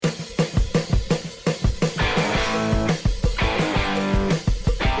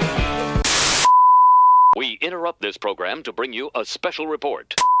interrupt this program to bring you a special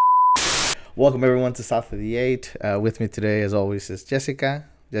report. Welcome everyone to South of the Eight. With me today, as always, is Jessica.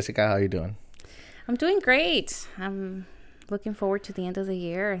 Jessica, how are you doing? I'm doing great. I'm looking forward to the end of the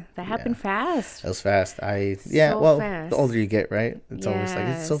year. That happened fast. It was fast. Fast. The older you get, right? It's always like,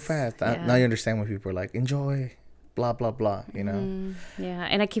 it's so fast. Yeah. Now you understand when people are like, enjoy, blah, blah, blah, you know? Yeah,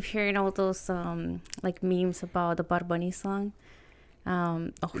 and I keep hearing all those like memes about the Bad Bunny song.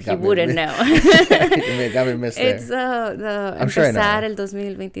 You wouldn't know. Got me missed there. It's the I'm sure I know. Empezar el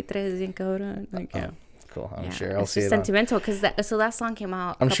 2023 bien cabrón. Like, yeah. Cool. I'm sure I'll it's see just it. sentimental because that song came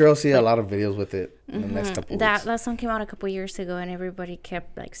out. I'm sure I'll see a lot of videos with it in the next couple of weeks. That song came out a couple years ago, and everybody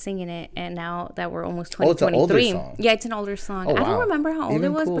kept like singing it. And now that we're almost Oh, it's an 2023, older song. Yeah, it's an older song. Oh, I wow. don't remember how old Even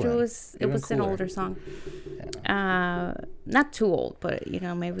it was, but cooler. it was an cooler. older song. Not too old, but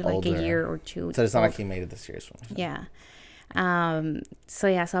maybe like Older. a year or two. So it's not old. like he made it this year. So. Yeah. So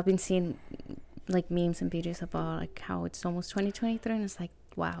I've been seeing like memes and videos about like how it's almost 2023, and it's like,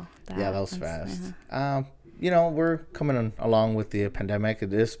 wow. That was fast. We're coming along with the pandemic.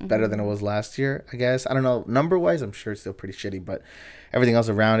 It is better than it was last year, I guess. I don't know. Number-wise, I'm sure it's still pretty shitty, but everything else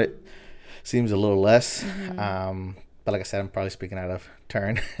around it seems a little less. But like I said, I'm probably speaking out of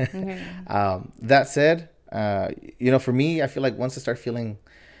turn. That said, for me, I feel like once I start feeling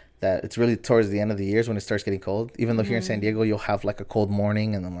that it's really towards the end of the years when it starts getting cold, even though here in San Diego, you'll have like a cold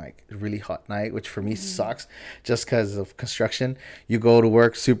morning and then like a really hot night, which for me sucks just because of construction. You go to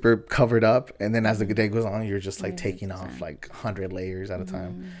work super covered up, and then as the day goes on, you're just like taking off like 100 layers at a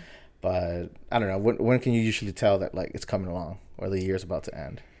time. But I don't know. When can you usually tell that like it's coming along or the year's about to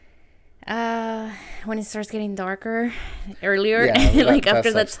end? When it starts getting darker earlier, like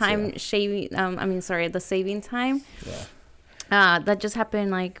after the time shaving, the saving time. Yeah. That just happened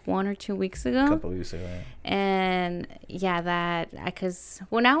like 1 or 2 weeks ago. A couple of weeks ago, yeah. And because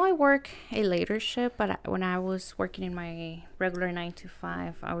now I work a later shift, but when I was working in my regular 9 to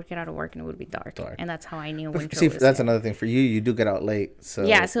 5, I would get out of work and it would be dark. And that's how I knew winter was that's here. another thing for you. You do get out late, so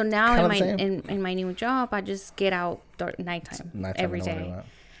so now in my new job, I just get out nighttime every day.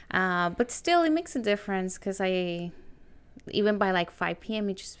 But still, it makes a difference because even by like 5 p.m.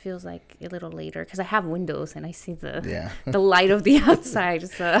 it just feels like a little later because I have windows and I see the light of the outside,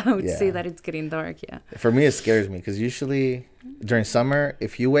 so I would say that it's getting dark. For me, it scares me because usually during summer,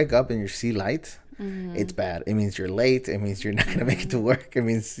 if you wake up and you see light, it's bad. It means you're late. It means you're not gonna make it to work. It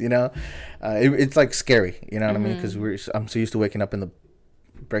means it's like scary. You know what I mean? Because I'm so used to waking up in the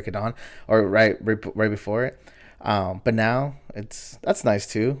break of dawn or right before it. But now that's nice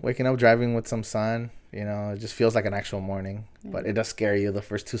too. Waking up, driving with some sun. It just feels like an actual morning, but it does scare you the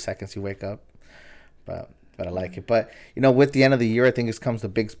first 2 seconds you wake up. But I like it. But with the end of the year, I think it comes the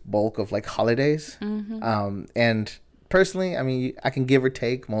big bulk of like holidays. And personally, I mean, I can give or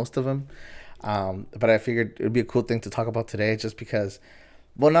take most of them. But I figured it would be a cool thing to talk about today, just because,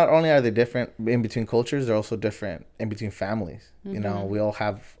 well, not only are they different in between cultures, they're also different in between families. We all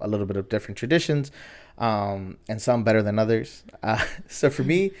have a little bit of different traditions, and some better than others. So for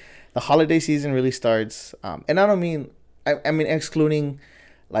me, the holiday season really starts, and I don't mean, I mean excluding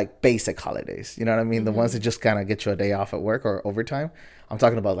like basic holidays, you know what I mean? The ones that just kind of get you a day off at work or overtime. I'm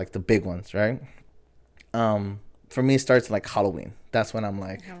talking about like the big ones, right? For me, it starts like Halloween. That's when I'm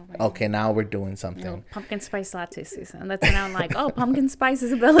like, okay, now we're doing something. Pumpkin spice latte season. That's when I'm like, pumpkin spice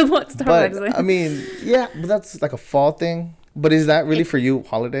is available at Starbucks. But I mean, but that's like a fall thing. But is that really for you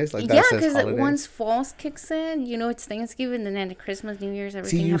holidays? Like that says holidays? Once fall kicks in, it's Thanksgiving, and then Christmas, New Year's,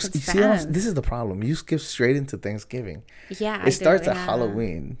 everything happens fast. This is the problem. You skip straight into Thanksgiving. Yeah, it starts at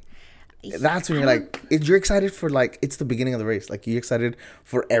Halloween. That's when you're like, you're excited for like, it's the beginning of the race. Like you're excited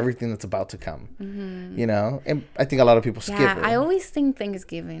for everything that's about to come. And I think a lot of people skip it. I always think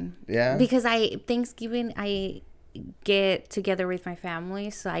Thanksgiving. Yeah. Because Thanksgiving, I get together with my family,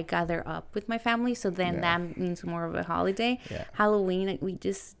 so I gather up with my family, so then that means more of a holiday. Halloween, we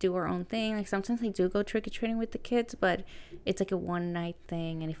just do our own thing. Like sometimes I do go trick-or-treating with the kids, but it's like a one night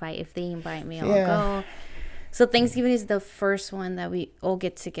thing, and if they invite me, I'll go. So Thanksgiving is the first one that we all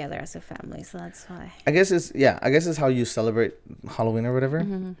get together as a family, so that's why I guess it's how you celebrate Halloween or whatever.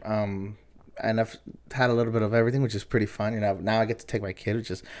 And I've had a little bit of everything, which is pretty fun. Now I get to take my kid, which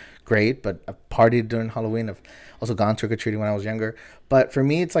is great. But I've partied during Halloween. I've also gone trick-or-treating when I was younger. But for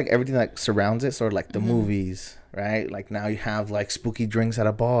me, it's like everything that surrounds it. Sort of like the movies, right? Like now you have like spooky drinks at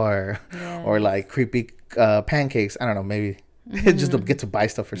a bar or like creepy pancakes. I don't know, maybe just to get to buy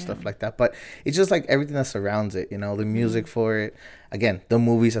stuff or stuff like that. But it's just like everything that surrounds it, the music for it. Again, the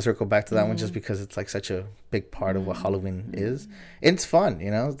movies, I circle back to that one just because it's like such a big part of what Halloween is. And it's fun,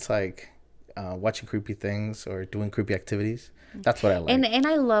 it's like... watching creepy things or doing creepy activities. That's what I like. And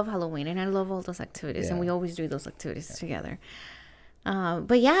I love Halloween, and I love all those activities, Yeah. and we always do those activities together.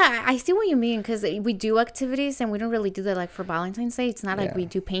 But yeah, I see what you mean, because we do activities and we don't really do that like for Valentine's Day. It's not like we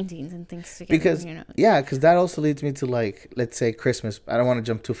do paintings and things together. Because because that also leads me to, like, let's say Christmas. I don't want to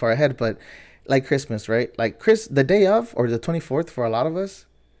jump too far ahead, but like Christmas, right? Like the day of, or the 24th for a lot of us,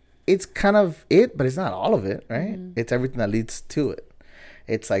 it's kind of it, but it's not all of it, right? It's everything that leads to it.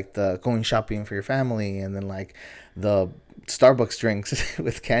 It's like the going shopping for your family, and then like the Starbucks drinks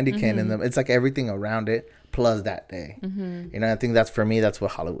with candy cane in them. It's like everything around it plus that day. You know, I think that's, for me, that's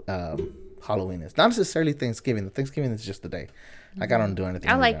what Halloween is. Not necessarily Thanksgiving. Thanksgiving is just the day. Like, I don't do anything.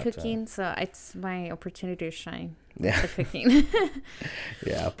 I like cooking, so it's my opportunity to shine. Yeah, cooking.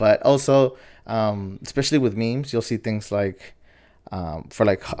 Yeah, but also, especially with memes, you'll see things like, for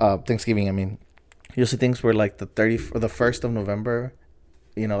like Thanksgiving. I mean, you'll see things where like the 30th or the 1st of November,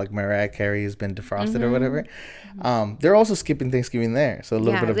 you know, like Mariah Carey has been defrosted or whatever. They're also skipping Thanksgiving there, so a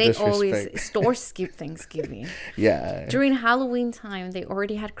little bit of disrespect. Always stores skip Thanksgiving. Yeah. During Halloween time, they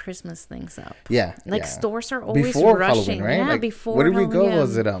already had Christmas things up. Yeah. Like stores are always before rushing. Halloween, right? Yeah, like, before. Where did we Halloween, go?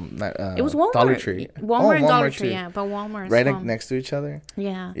 Was it it was Walmart. Dollar Tree. Walmart and Dollar Tree. too. Yeah, but Walmart right next to each other.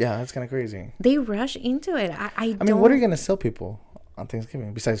 Yeah. Yeah, that's kind of crazy. They rush into it. I mean, what are you gonna sell people on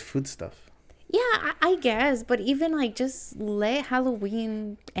Thanksgiving besides food stuff? Yeah, I guess, but even like just let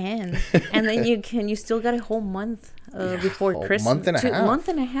Halloween end, and then you still got a whole month before Christmas. Month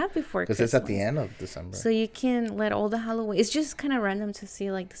and a half before Christmas. Because it's at the end of December. So you can let all the Halloween. It's just kind of random to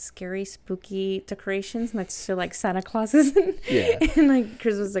see like the scary, spooky decorations next to like Santa Clauses and like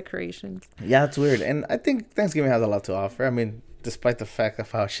Christmas decorations. Yeah, it's weird, and I think Thanksgiving has a lot to offer. I mean, despite the fact of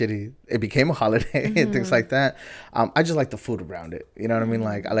how shitty it became a holiday and things like that, I just like the food around it. You know what I mean?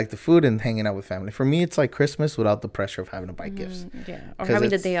 Like, I like the food and hanging out with family. For me, it's like Christmas without the pressure of having to buy gifts. Yeah, or having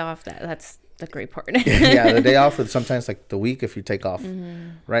the day off. That's the great part. Yeah, the day off, with sometimes like the week if you take off,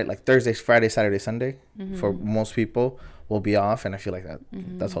 right? Like Thursday, Friday, Saturday, Sunday, for most people will be off, and I feel like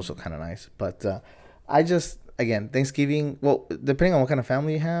that's also kind of nice. But I just, again, Thanksgiving, well, depending on what kind of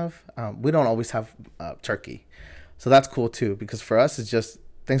family you have, we don't always have turkey. So that's cool too, because for us, it's just,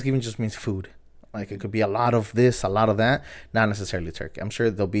 Thanksgiving just means food. Like, it could be a lot of this, a lot of that, not necessarily turkey. I'm sure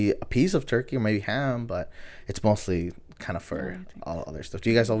there'll be a piece of turkey or maybe ham, but it's mostly kind of for all other stuff.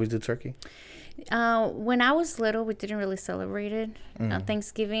 Do you guys always do turkey? When I was little, we didn't really celebrate it.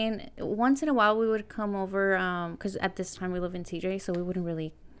 Thanksgiving, once in a while, we would come over, because at this time we live in TJ, so we wouldn't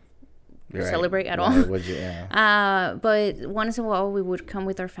really celebrate at all. Would you? Yeah. But once in a while, we would come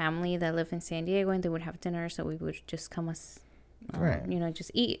with our family that lived in San Diego, and they would have dinner. So we would just come as,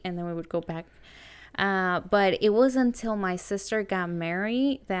 just eat, and then we would go back. But it was until my sister got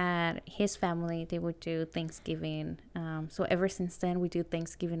married that his family, they would do Thanksgiving. So ever since then, we do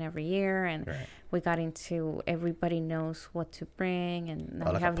Thanksgiving every year, and we got into everybody knows what to bring, and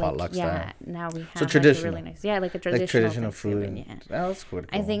now we have now we have traditional. Like a really nice, like a traditional food. Yeah, that's cool.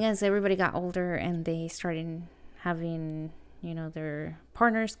 I think as everybody got older and they started having their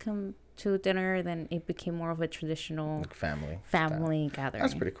partners come to dinner, then it became more of a traditional like family gathering.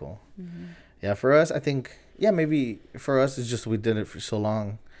 That's pretty cool. Yeah, for us, I think, maybe for us, it's just we did it for so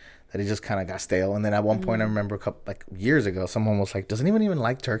long that it just kind of got stale. And then at one point, I remember years ago, someone was like, does anyone even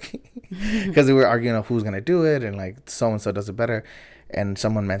like turkey? Because we were arguing of who's going to do it, and like so-and-so does it better. And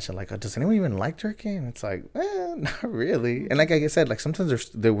someone mentioned like, does anyone even like turkey? And it's like, not really. And like I said, like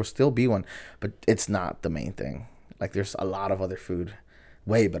sometimes there will still be one, but it's not the main thing. Like, there's a lot of other food,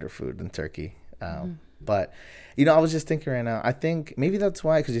 way better food than turkey. But, I was just thinking right now, I think maybe that's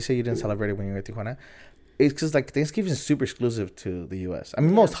why, because you say you didn't celebrate it when you were at Tijuana. It's because, like, Thanksgiving is super exclusive to the U.S. I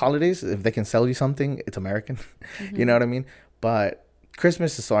mean, most holidays, if they can sell you something, it's American. You know what I mean? But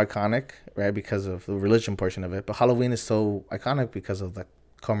Christmas is so iconic, right, because of the religion portion of it. But Halloween is so iconic because of the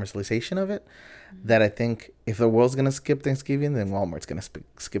commercialization of it, that I think if the world's going to skip Thanksgiving, then Walmart's going to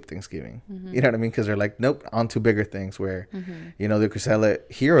skip Thanksgiving. You know what I mean? Because they're like, nope, on to bigger things where, they could sell it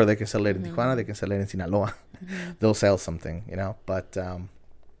here, or they can sell it in Tijuana, they can sell it in Sinaloa. They'll sell something, But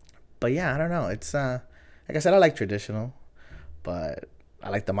yeah, I don't know. It's, like I said, I like traditional, but I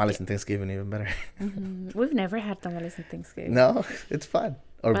like tamales in Thanksgiving even better. We've never had tamales in Thanksgiving. No, it's fun.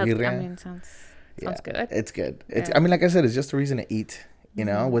 Or birria. I mean, sounds good. It's good. I mean, like I said, it's just a reason to eat.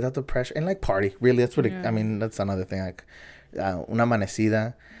 Without the pressure, and like party. Really, that's what I mean, that's another thing. Like, una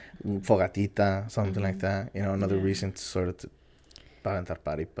amanecida, fogatita, something like that. Another reason to sort of para aventar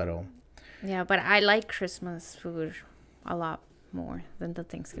party. Pero yeah, but I like Christmas food a lot more than the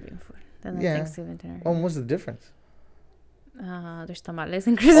Thanksgiving food, than the Thanksgiving dinner. What's the difference? There's tamales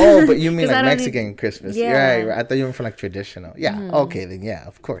in Christmas. Oh, but you mean like Mexican Christmas? Yeah. Right. I thought you meant for like traditional. Yeah. Okay, then yeah,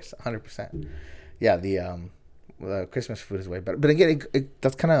 of course, 100%. Yeah, the Christmas food is way better. But again,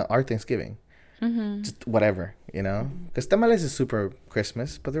 that's kind of our Thanksgiving. Just whatever, you know? Because tamales is super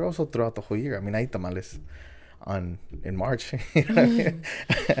Christmas, but they're also throughout the whole year. I mean, I eat tamales in March. You know what I mean?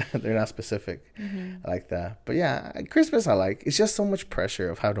 They're not specific like that. But yeah, Christmas I like. It's just so much pressure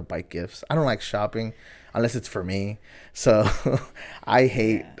of how to buy gifts. I don't like shopping unless it's for me. So I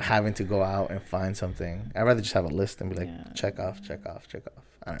hate having to go out and find something. I'd rather just have a list and be like, check off, check off, check off.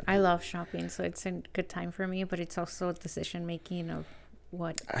 I don't know. I love shopping, so it's a good time for me, but it's also decision making of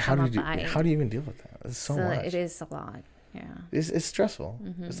what how do you even deal with that? It's so much. It is a lot. Yeah. It's stressful.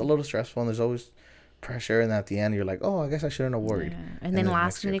 It's a little stressful, and there's always pressure, and at the end you're like, oh, I guess I shouldn't have worried. Yeah. And then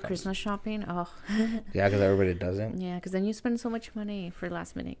last minute Christmas shopping, yeah, because everybody doesn't. Yeah, because then you spend so much money for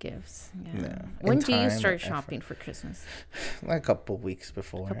last minute gifts. Yeah. When do you start shopping for Christmas? Like a couple weeks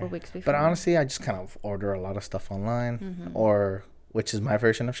before. But honestly, I just kind of order a lot of stuff online, or which is my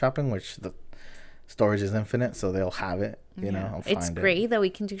version of shopping, which the storage is infinite, so they'll have it. You know, I'll find it's great that we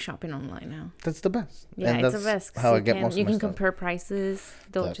can do shopping online now. That's the best. Yeah, it's the best. How I get most of my stuff. You can compare prices.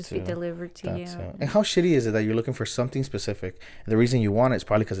 They'll just be delivered to you. And how shitty is it that you're looking for something specific? And the reason you want it is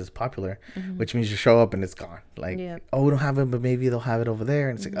probably because it's popular, which means you show up and it's gone. Like, oh, we don't have it, but maybe they'll have it over there.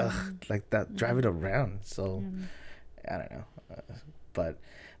 And it's like, ugh, like that. Drive it around. So, I don't know. But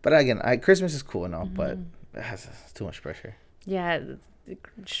again, Christmas is cool and all, but it has too much pressure. Yeah,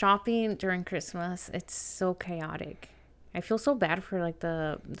 shopping during Christmas, it's so chaotic. I feel so bad for like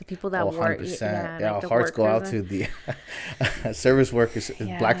the people that work. 100%. Yeah, like hearts go out to the service workers.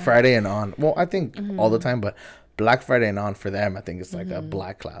 Black Friday and on. Well, I think all the time, but Black Friday and on for them, I think it's like a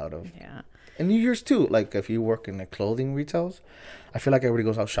black cloud of. Yeah. And New Year's too. Like if you work in the clothing retails, I feel like everybody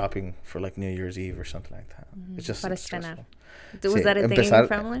goes out shopping for like New Year's Eve or something like that. It's just stressful. Was that a thing in your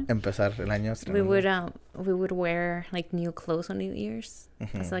family? Empezar el año. We would wear like new clothes on New Year's.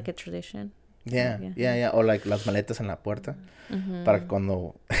 It's like a tradition. Yeah. Or like las maletas en la puerta. Para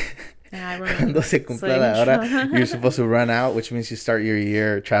cuando cuando se cumpla la hora, you're supposed to run out, which means you start your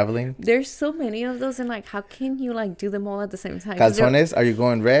year traveling. There's so many of those, and like, how can you like do them all at the same time? Calzones, are you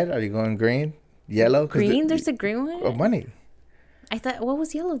going red? Are you going green? Yellow? Green? There's a green one? Or money. I thought, what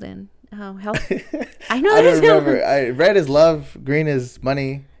was yellow then? Oh, health. I know. I don't remember. Red is love. Green is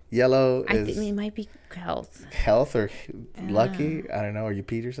money. Yellow is. I think it might be health. Health or lucky. I don't know. Or you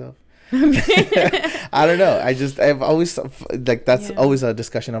peed yourself. I don't know. I've always like that's always a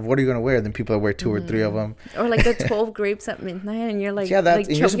discussion of what are you gonna wear. Then people wear 2 or 3 of them. Or like the 12 grapes at midnight, and you're like that's like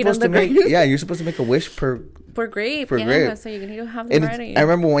and you're supposed to make you're supposed to make a wish per grape. So you can have them ready. I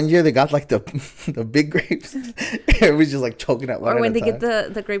remember one year they got like the big grapes. Everybody's just like choking at one. Or when they get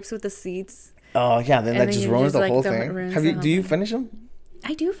the grapes with the seeds. Oh yeah, then that just ruins the whole thing. Do you finish them?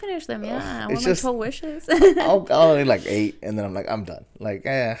 I do finish them, yeah. I want my 12 wishes. I'll only like 8, and then I'm like, I'm done. Like,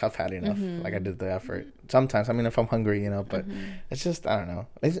 I've had enough. Like, I did the effort. Sometimes, I mean, if I'm hungry, you know, but it's just, I don't know.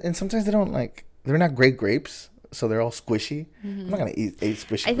 And sometimes they don't like, they're not great grapes, so they're all squishy. I'm not going to eat 8 squishy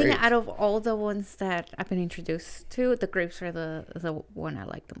grapes. I think out of all the ones that I've been introduced to, the grapes are the one I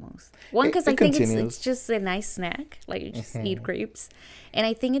like the most. One, because I think it's just a nice snack. Like, you just eat grapes. And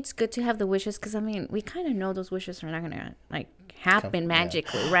I think it's good to have the wishes, because, I mean, we kind of know those wishes are not going to, like, happen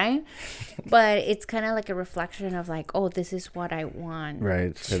magically, right? But it's kind of like a reflection of like, oh, this is what I want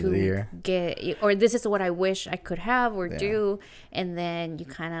for the year, get, or this is what I wish I could have or do, and then you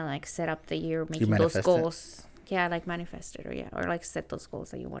kind of like set up the year making those goals. Like manifest it, or like set those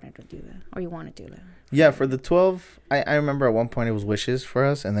goals that you wanted to do that, or you want to do that. Yeah, for the 12, I remember at one point it was wishes for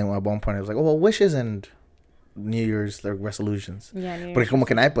us, and then at one point it was like, oh, well, wishes and New Year's, like resolutions. Porque como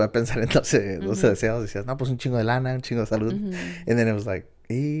que nadie puede pensar en 12 deseos. Decías, no, pues un chingo de lana, un chingo de salud. And then it was like,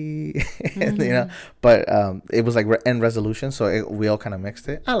 you know, but it was like end resolution, so we all kind of mixed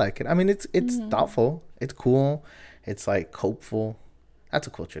it. I like it. I mean, it's thoughtful, it's cool, it's like hopeful. That's a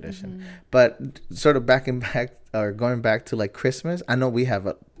cool tradition. But sort of going back to like Christmas, I know we have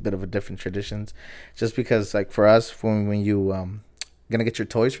a bit of a different traditions, just because like for us, when you gonna get your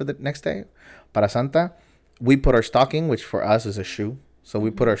toys for the next day para Santa, we put our stocking, which for us is a shoe. So we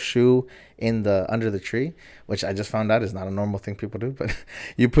put our shoe under the tree, which I just found out is not a normal thing people do. But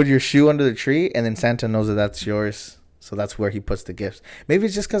you put your shoe under the tree, and then Santa knows that that's yours. So that's where he puts the gifts. Maybe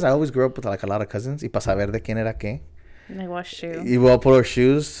it's just because I always grew up with like a lot of cousins. Y para saber de quién era qué. Like what shoe? You will put our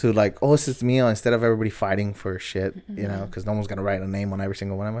shoes to like, oh, this is mío, instead of everybody fighting for shit, you know, because no one's going to write a name on every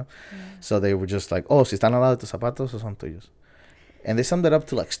single one of them. So they were just like, oh, si están al lado de tus zapatos, esos son tuyos. And they summed it up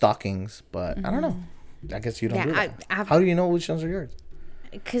to like stockings, but I don't know. I guess you don't do that. How do you know which ones are yours?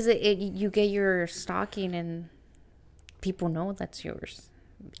 Because you get your stocking and people know that's yours.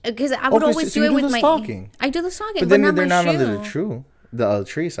 Because I would always do it with my stocking. I do the stocking, but then not they're not shoe. under the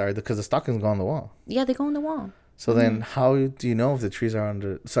tree. Sorry, because the stockings go on the wall. Yeah, they go on the wall. So then, how do you know if the trees are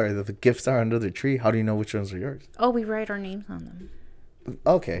under? Sorry, that the gifts are under the tree. How do you know which ones are yours? Oh, we write our names on them.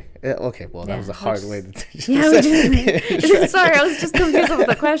 Okay. Okay. Well, that was a hard way to. Sorry, I was just confused with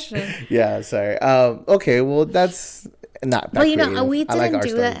the question. Yeah. Sorry. Okay. Well, that's not that But creative. we didn't like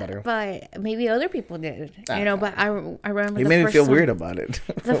do that. But maybe other people did. But I remember. You made me feel weird about it.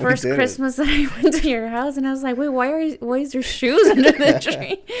 The first Christmas that I went to your house, and I was like, "Wait, why is there shoes under the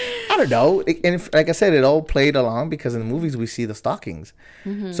tree?" I don't know. Like I said, it all played along because in the movies we see the stockings,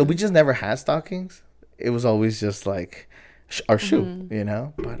 so we just never had stockings. It was always just like our shoe, you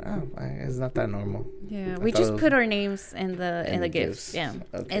know. But it's not that normal. Yeah, we just put our names in the gifts. Yeah,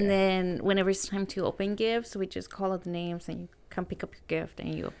 okay. And then whenever it's time to open gifts, we just call out the names and you come pick up your gift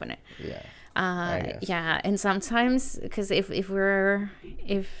and you open it. Yeah. Yeah, and sometimes because if we're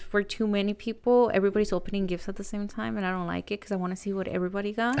too many people, everybody's opening gifts at the same time, and I don't like it because I want to see what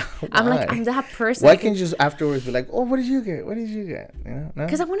everybody got. I'm that person. Why can't you just afterwards be like, oh, what did you get? What did you get? You know,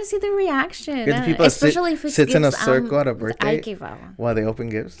 because I want to see the reaction. You're the people especially if it sits in a circle at a birthday. I give out while they open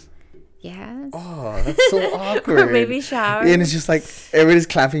gifts. Yes. Oh, that's so awkward. Or baby shower. And it's just like everybody's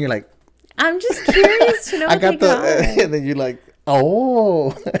clapping. You're like, I'm just curious to know. I got and then you're like,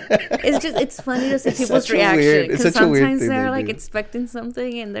 oh. It's funny to see people's reaction because sometimes they're like expecting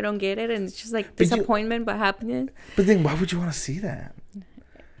something and they don't get it, and it's just like disappointment but happiness. But then why would you want to see that?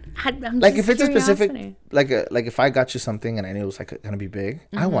 I'm like if it's a specific like if I got you something and I knew it was like gonna be big,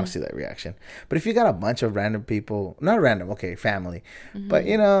 I want to see that reaction. But if you got a bunch of random people, not random, okay, family, but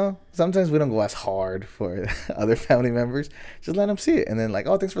you know, sometimes we don't go as hard for other family members. Just let them see it, and then like,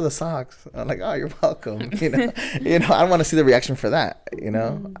 oh, thanks for the socks. I'm like, oh, you're welcome. You know, I want to see the reaction for that. You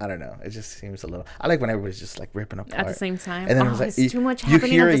know, I don't know. It just seems a little. I like when everybody's just like ripping apart at the same time. and then it's like it's too much. You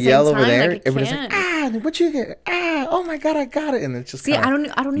hear a yell over there. Like everybody's like, what you get? Oh my god, I got it, and it's just I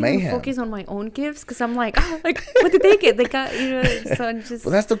don't even focus on my own gifts because I'm like, what did they get? They got, so I'm just.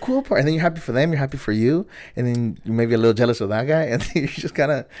 Well, that's the cool part, and then you're happy for them, you're happy for you, and then you're maybe a little jealous of that guy, and then you're just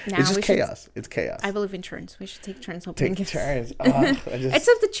kind of. It's just chaos. It's chaos. I believe in turns. We should take turns opening gifts. Turns.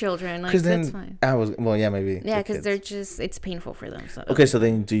 Except the children, like that's fine. Maybe. Yeah, because they're just it's painful for them. So. Okay, so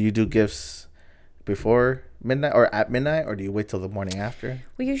then do you do gifts before midnight or at midnight, or do you wait till the morning after?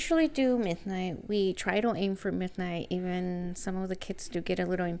 We usually do midnight. We try to aim for midnight. Even some of the kids do get a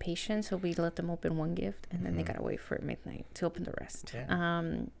little impatient, so we let them open one gift and then they gotta wait for midnight to open the rest.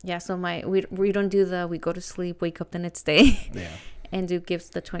 So we don't do we go to sleep, wake up the next day and do gifts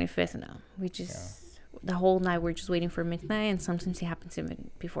the 25th. No, we just the whole night we're just waiting for midnight, and sometimes it happens even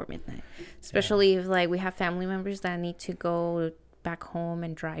before midnight, especially if like we have family members that need to go back home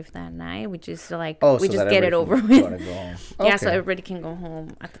and drive that night. We just we just get it over with. Yeah, so everybody can go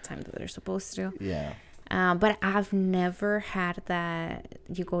home at the time that they're supposed to. Yeah. But I've never had that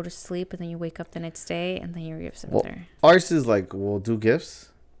you go to sleep and then you wake up the next day and then your gifts are there. Ours is like we'll do gifts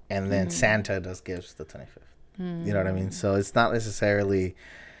and then Santa does gifts the 25th. You know what I mean? So it's not necessarily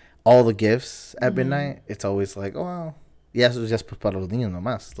all the gifts at midnight. It's always like, oh, well, yes, it was just para los niños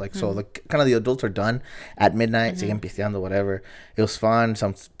nomás. Like, so the kind of the adults are done at midnight, siguen pisteando, whatever. It was fun.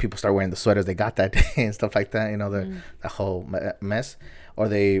 Some people start wearing the sweaters they got that day and stuff like that, the whole mess. Or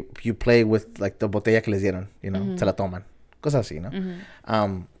you play with, like, the botella que les dieron, se la toman. Cosas así,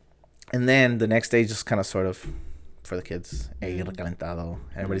 and then the next day just kind of sort of for the kids, recalentado.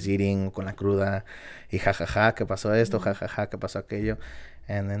 Everybody's eating con la cruda. Y jajaja, que pasó esto, jajaja, que pasó aquello.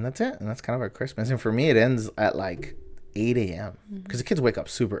 And then that's it. And that's kind of our Christmas. And for me, it ends at like 8 a.m. because the kids wake up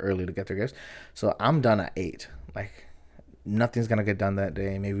super early to get their gifts. So I'm done at 8. Like, nothing's going to get done that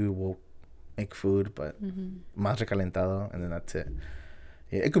day. Maybe we'll make food, but más recalentado. And then that's it.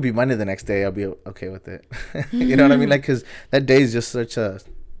 Yeah, it could be Monday the next day. I'll be okay with it. You know what I mean? Like, because that day is just such a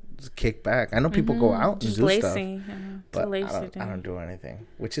kick back. I know people go out and do stuff, but I don't do anything.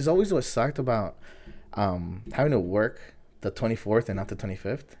 Which is always what sucked about having to work the 24th and not the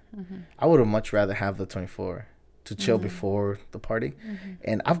 25th. I would have much rather have the 24th to chill before the party.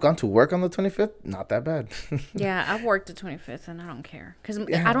 And I've gone to work on the 25th. Not that bad. Yeah, I've worked the 25th and I don't care because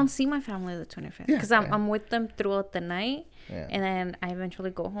I don't see my family the 25th because I'm with them throughout the night. And then I eventually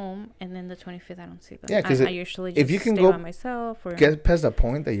go home, and then the 25th I don't see them. Yeah, because I usually just if you can stay go by myself or get past that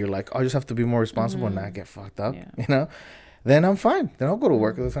point that you're like, oh, I just have to be more responsible and not get fucked up, then I'm fine. Then I'll go to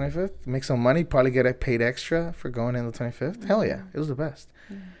work on the 25th, make some money, probably get paid extra for going in the 25th. Hell yeah, it was the best.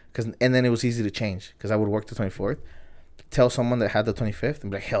 And then it was easy to change because I would work the 24th, tell someone that had the 25th,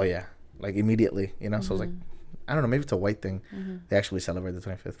 and be like, hell yeah, like immediately, So I was like, I don't know, maybe it's a white thing. They actually celebrate the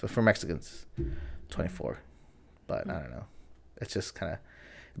 25th, but for Mexicans, 24th. But I don't know. It's just kind of.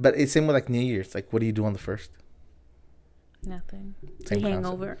 But it's same with like New Year's. Like, what do you do on the 1st? Nothing. Same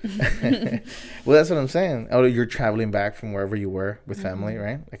hangover. Well, that's what I'm saying. Oh, you're traveling back from wherever you were with family,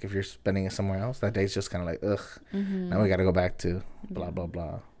 right? Like if you're spending it somewhere else, that day's just kind of like, ugh. Now we got to go back to blah blah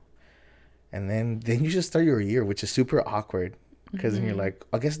blah. And then you just start your year, which is super awkward because then you're like,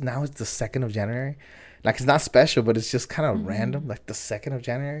 I guess now it's the 2nd of January. Like it's not special, but it's just kind of random. Like the 2nd of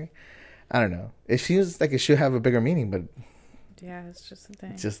January. I don't know. It feels like it should have a bigger meaning, but yeah, it's just a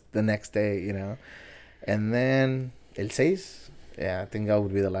thing. It's just the next day, you know. And then El 6, yeah, I think that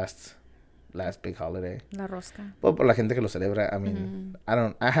would be the last big holiday. La rosca. Well, por la gente que lo celebra, I mean,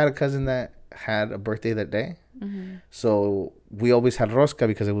 I had a cousin that had a birthday that day. So we always had rosca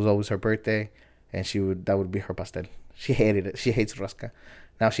because it was always her birthday, and that would be her pastel. She hated it. She hates rosca.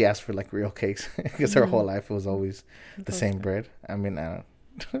 Now she asks for like real cakes because her whole life it was always the same bread. I mean, I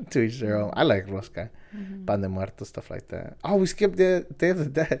don't to each their own. I like rosca, pan de muerto, stuff like that. Oh, we skipped the Day of the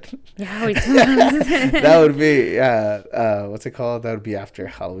Dead. Yeah, we did. That would be what's it called? That would be after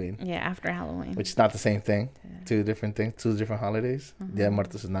Halloween. Yeah, after Halloween. Which is not the same thing. Yeah. Two different things. Two different holidays. Dia de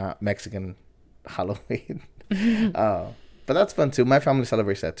Muertos is not Mexican Halloween. But that's fun too. My family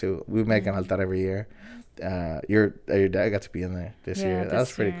celebrates that too. We make an altar every year. Your dad got to be in there this year. That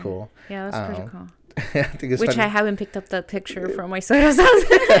was pretty cool. Yeah, that's pretty cool. I think it's Which funny. I haven't picked up that picture from my suegra's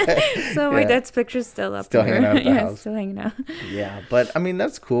house. So my dad's picture's still up there. Hanging out at the house. Still hanging out. Yeah, but I mean,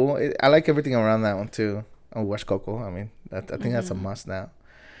 that's cool. I like everything around that one too. I watch Coco. I mean, I think that's a must now.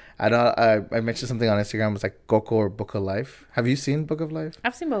 I mentioned something on Instagram. It was like Coco or Book of Life. Have you seen Book of Life?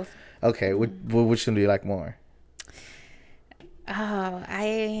 I've seen both. Okay, which one do you like more? Oh,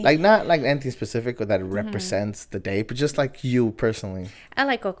 I like not like anything specific or that represents the day, but just like you personally. I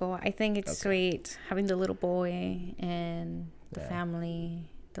like Coco. I think it's sweet having the little boy and the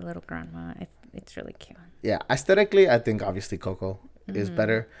family, the little grandma. It's really cute. Yeah, aesthetically, I think obviously Coco is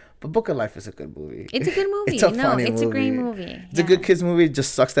better, but Book of Life is a good movie. It's a good movie. It's a funny movie. A great movie. It's a good kids movie. It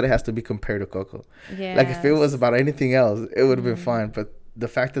just sucks that it has to be compared to Coco. Yeah. Like if it was about anything else, it would have been fine, but the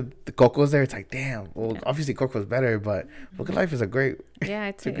fact that the Coco's there, it's like, damn. Well, obviously Coco's better, but Book of Life is a great,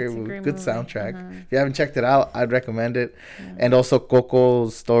 it's a great movie. Good soundtrack. If you haven't checked it out, I'd recommend it. Yeah. And also,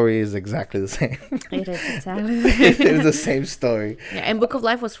 Coco's story is exactly the same. It is exactly. It is the same story. Yeah, and Book of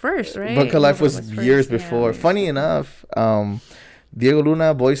Life was first, right? Book of Life was years before. Funny enough, Diego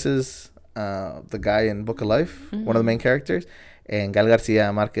Luna voices the guy in Book of Life, one of the main characters, and Gal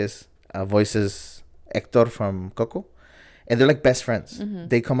Garcia Marquez voices Hector from Coco. And they're like best friends.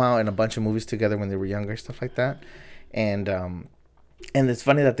 They come out in a bunch of movies together when they were younger, stuff like that. And it's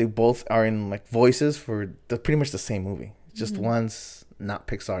funny that they both are in like voices for pretty much the same movie. Just one's not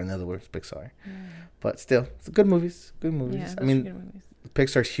Pixar and the other one's Pixar. But still, it's good movies. Good movies. Yeah, I mean,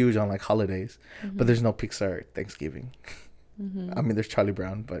 Pixar's huge on like holidays, but there's no Pixar Thanksgiving. I mean, there's Charlie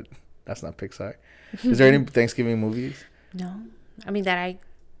Brown, but that's not Pixar. Is there any Thanksgiving movies? No. I mean, that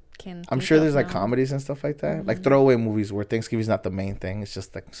I'm sure there's like comedies and stuff like that, like throwaway movies where Thanksgiving's not the main thing; it's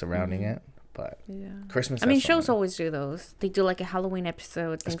just like surrounding it. But Christmas. I mean, shows always do those. They do like a Halloween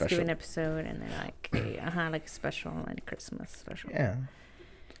episode, Thanksgiving episode, and then like like a special and Christmas special. Yeah,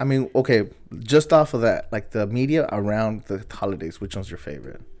 I mean, okay, just off of that, like the media around the holidays, which one's your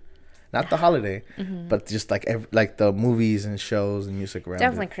favorite? Not the holiday, but just like like the movies and shows and music around.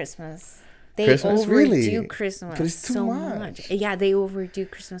 Definitely Christmas. They overdo Christmas but it's too so much. Yeah, they overdo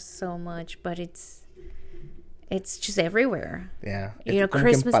Christmas so much, but it's just everywhere. Yeah,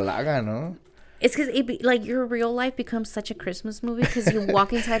 Christmas. Empalaga, no? It's because like your real life becomes such a Christmas movie because you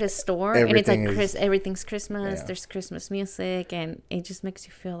walk inside a store and it's like everything's Christmas. Yeah. There's Christmas music, and it just makes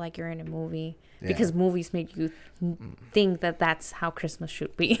you feel like you're in a movie because movies make you think that that's how Christmas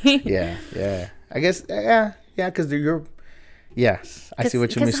should be. yeah. I guess because you're. Yes, I see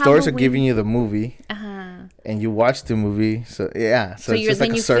what you mean. Stores are giving you the movie, and you watch the movie. So it's just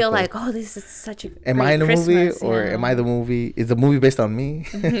like a circle. Feel like, oh, this is such a. Am I in a movie, or am I the movie? Is the movie based on me?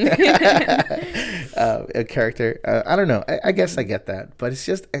 A character. I don't know. I guess I get that, but it's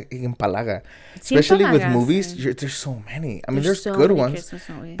just empalaga, especially with movies. There's so many. I mean, there's so good ones,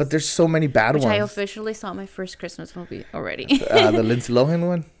 but there's so many bad ones. I officially saw my first Christmas movie already. The Lindsay Lohan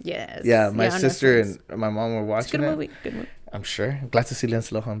one. Yes. Yeah, my sister and my mom were watching it. Good movie. I'm sure. I'm glad to see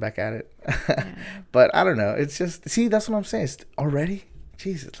Lindsay Lohan back at it. But I don't know. It's just, that's what I'm saying. It's already,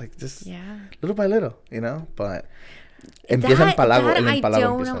 jeez, it's like just little by little, But I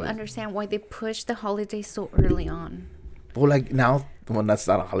don't understand why they push the holiday so early on. Well, like now, that's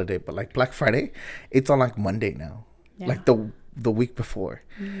not a holiday, but like Black Friday, it's on like Monday now. Yeah. Like the week before.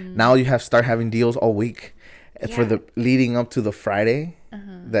 Now you start having deals all week for the leading up to the Friday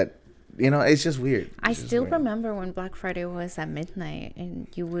that it's just weird. I still remember when Black Friday was at midnight, and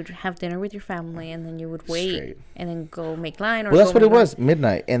you would have dinner with your family, and then you would wait Straight. and then go make line. Or Well, that's what it was,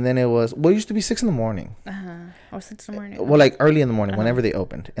 midnight, and then it used to be 6 a.m. Or 6 a.m. Well, like early in the morning, whenever they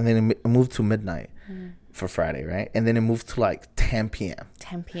opened, and then it moved to midnight for Friday, right? And then it moved to like 10 p.m.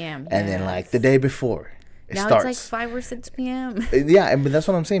 10 p.m. And then like the day before, now starts. it's like 5 or 6 p.m. Yeah, but that's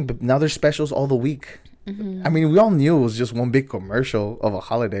what I'm saying. But now there's specials all the week. I mean, we all knew it was just one big commercial of a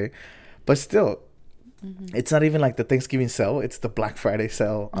holiday, but still, it's not even like the Thanksgiving sale. It's the Black Friday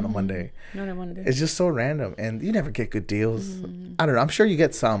sale on a Monday. Not a Monday. It's just so random, and you never get good deals. I don't know. I'm sure you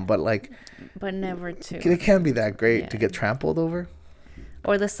get some, but like, but never too. It can't be that great to get trampled over.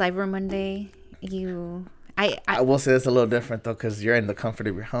 Or the Cyber Monday, I will say it's a little different though, because you're in the comfort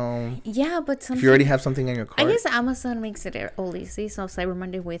of your home. Yeah, but if you already have something in your cart. I guess Amazon makes it all easy. So Cyber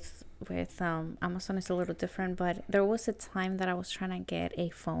Monday with Amazon is a little different. But there was a time that I was trying to get a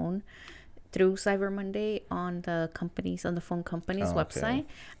phone through Cyber Monday on the phone company's website.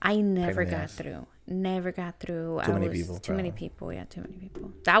 I never got through. Too many people. Yeah, too many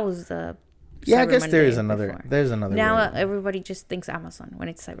people. That was the I guess there's another now way. Everybody just thinks Amazon when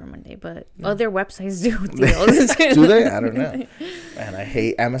it's Cyber Monday, but other websites do deals. Do they? I don't know. Man, I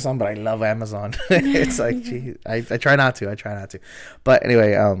hate Amazon, but I love Amazon. It's like, gee, I try not to. But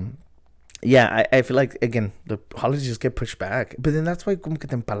anyway, I feel like, again, the holidays just get pushed back. But then that's why como que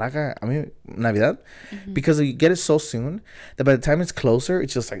te empalaga, Navidad. Because you get it so soon that by the time it's closer,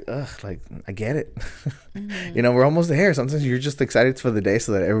 it's just like, ugh, like, I get it. We're almost there. Sometimes you're just excited for the day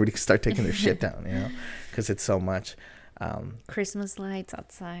so that everybody can start taking their shit down, because it's so much. Christmas lights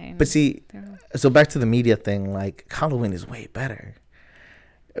outside. But see, so back to the media thing, like, Halloween is way better.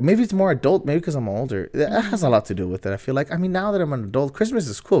 Maybe it's more adult, maybe because I'm older. That has a lot to do with it. I feel like, now that I'm an adult, Christmas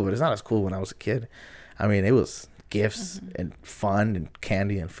is cool, but it's not as cool when I was a kid. It was gifts and fun and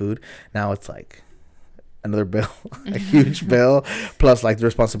candy and food. Now it's like another bill, a huge bill, plus like the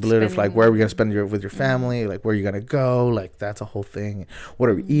responsibility of like, where are we going to spend with your family? Like, where are you going to go? Like, that's a whole thing. What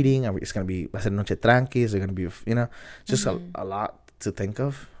are we eating? It's going to be, I said, noche tranqui. Is it going to be, just a lot to think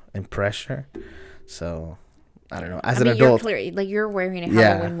of and pressure. So I don't know. As an adult, you're wearing a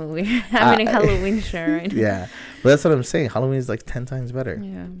Halloween movie. A Halloween shirt right now. Yeah, but that's what I'm saying. Halloween is like 10 times better.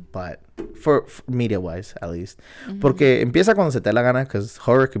 Yeah. But for media-wise, at least. Porque empieza cuando se te la gana, because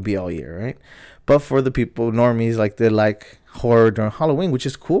horror could be all year, right? But for the people, normies, like, they like horror during Halloween, which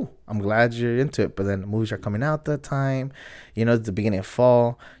is cool. I'm glad you're into it. But then the movies are coming out that time. It's the beginning of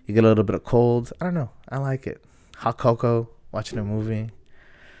fall. You get a little bit of cold. I don't know. I like it. Hot cocoa, watching a movie.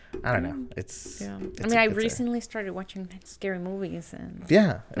 I don't know. I recently started watching scary movies, and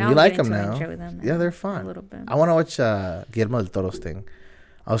you like them now. Them yeah, they're fun. A little bit. I want to watch Guillermo del Toro's thing.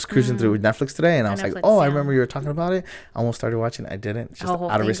 I was cruising through Netflix today, and I was like, I remember you were talking about it. I almost started watching it. I didn't. Just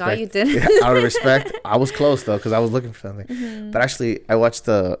out of respect. You did. Out of respect. I was close, though, because I was looking for something. But actually, I watched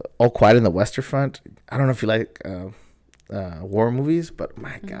All Quiet on the Western Front. I don't know if you like war movies, but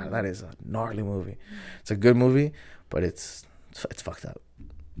my God, that is a gnarly movie. It's a good movie, but it's fucked up.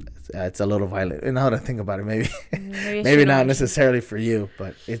 It's a little violent. And now that I think about it, maybe not necessarily for you,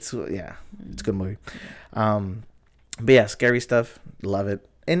 but it's a good movie. But yeah, scary stuff, love it.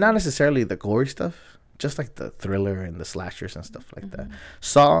 And not necessarily the gory stuff, just like the thriller and the slashers and stuff like that.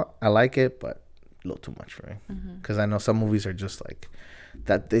 Saw, I like it, but a little too much for me. Because I know some movies are just like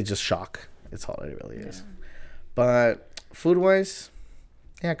that, they just shock. It's all it really is. But food-wise,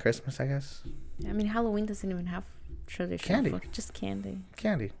 Christmas, I guess. Halloween doesn't even have traditional candy. Food, just candy,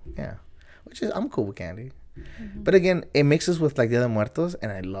 yeah, which is, I'm cool with candy. But again, it mixes with like Dia de Muertos,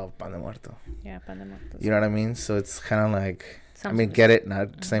 and I love Pan de Muerto. Yeah, Pan de Muertos. You know what I mean? So it's kind of like, get it,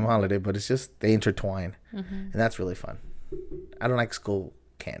 not same holiday, but it's just, they intertwine, and that's really fun. I don't like school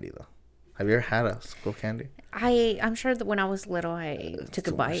candy though. Have you ever had a school candy? I'm sure that when I was little, I took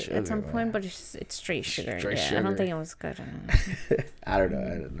a bite at some point, but it's straight sugar. Sugar. I don't think it was good. I don't know.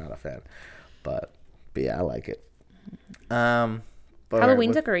 I'm not a fan, but yeah, I like it. But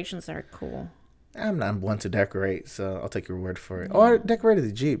Halloween decorations are cool. I'm not one to decorate, so I'll take your word for it. Or decorated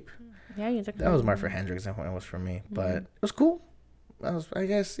the Jeep. Yeah, you decorated. That was more for Hendrix than it was for me, but it was cool. I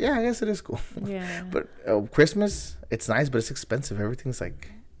guess it is cool. Yeah. But Christmas, it's nice, but it's expensive. Everything's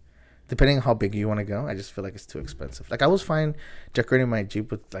like, depending on how big you want to go, I just feel like it's too expensive. Like, I was fine decorating my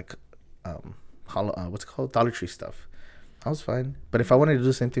Jeep with like, what's it called, Dollar Tree stuff. I was fine. But if I wanted to do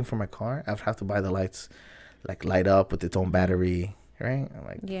the same thing for my car, I would have to buy the lights, like light up with its own battery, right? I'm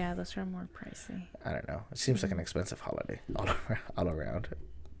like, yeah, those are more pricey. I don't know. It seems like an expensive holiday all around.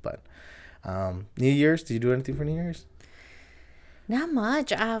 But New Year's, did you do anything for New Year's? Not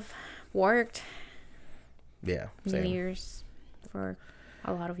much. I've worked. Yeah. Same. New Year's for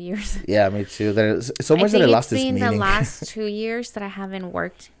a lot of years. Yeah, me too. There's so much that I lost its meaning. It's been the last 2 years that I haven't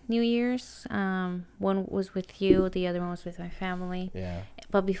worked New Year's. One was with you, the other one was with my family. Yeah.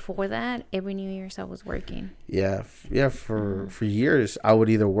 But before that, every New Year's I was working. Yeah, for years I would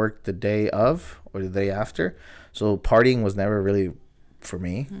either work the day of or the day after. So partying was never really for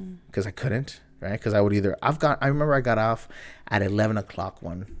me because I couldn't, right? Because I would either I remember I got off at 11 o'clock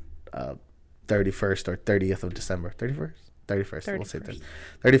one 31st or 30th of December. 31st. We'll say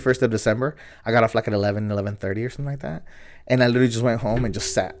 31st of December. I got off like at 11:30 or something like that, and I literally just went home and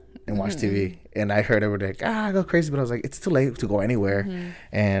just sat and watched TV. And I heard everybody like, I go crazy, but I was like, it's too late to go anywhere,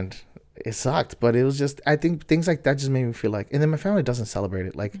 and it sucked. But it was just, I think things like that just made me feel like, and then my family doesn't celebrate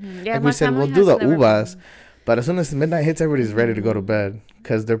it. Like we said, we'll do the uvas, but as soon as midnight hits, everybody's ready to go to bed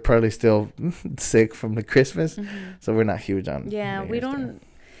because they're probably still sick from the Christmas. So we're not huge on. Yeah, we don't.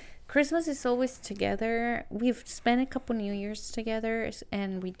 Christmas is always together. We've spent a couple New Year's together,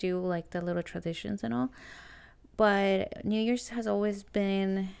 and we do like the little traditions and all. But New Year's has always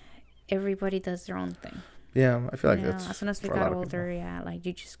been everybody does their own thing. Yeah, I feel like that's as soon as we got older, like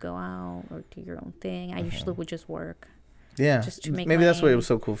you just go out or do your own thing. I usually would just work. Yeah, just to make maybe that's why it was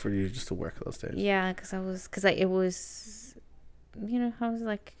so cool for you just to work those days. Yeah, because it was, I was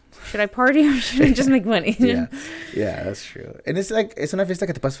like, should I party or should I just make money? Yeah, that's true. And it's like, es una fiesta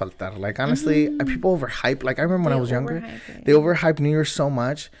que te puedes faltar. Like, honestly, people overhype. Like, I remember when I was younger, they overhype New Year's so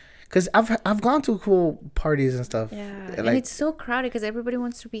much. Because I've gone to cool parties and stuff. Yeah, like, and it's so crowded because everybody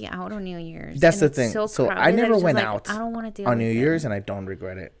wants to be out on New Year's. That's the thing. So I never went out I don't want to deal on New Year's, and I don't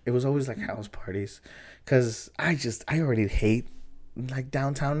regret it. It was always like house parties. Because I already hate like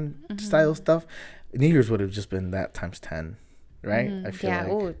downtown style stuff. New Year's would have just been that times 10. Right? I feel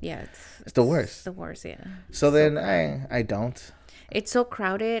like it's the worst. It's the worst, yeah. So then I don't. It's so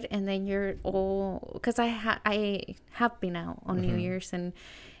crowded, and then you're all, because I have been out on New Year's, and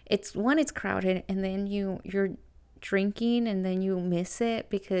it's crowded, and then you're drinking, and then you miss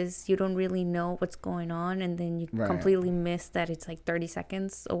it because you don't really know what's going on, and then you completely miss that it's like 30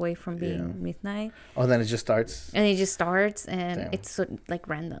 seconds away from being midnight. Oh, then it just starts. And it's so, like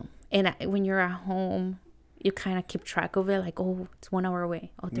random. And when you're at home, you kind of keep track of it, like, oh, it's 1 hour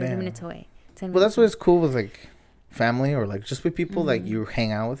away, 30 minutes away, 10 minutes. Well, that's what's cool with like family or like just with people that you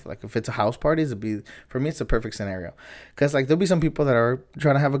hang out with. Like if it's a house party, for me it's a perfect scenario, because like there'll be some people that are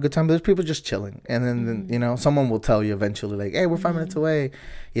trying to have a good time, but there's people just chilling, and then someone will tell you eventually like, hey, we're 5 minutes away,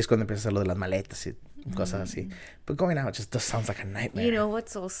 y es cuando empieza lo de las maletas y cosas así. But going out just sounds like a nightmare. You know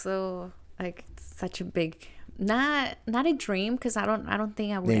what's also like such a big, not a dream, because I don't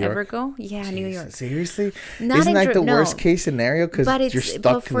think I would ever go. Yeah, Jesus, New York. Seriously? Isn't that the worst case scenario? Because you're stuck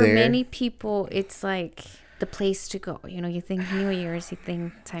there. But for many people, it's like the place to go. You think New Year's, you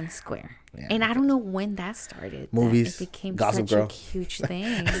think Times Square. Yeah, and I don't know when that started. Movies, it became Gossip such Girl. A huge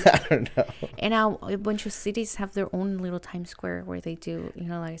thing. I don't know. And now a bunch of cities have their own little Times Square where they do,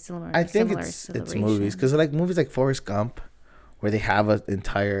 like similar. I think it's movies, because like movies like Forrest Gump, where they have an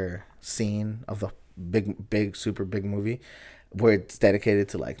entire scene of the big, super big movie where it's dedicated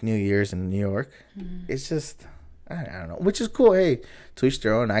to like New Year's in New York. It's just, I don't know, which is cool. Hey, to each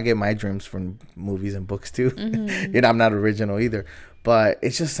their own. I get my dreams from movies and books too. I'm not original either, but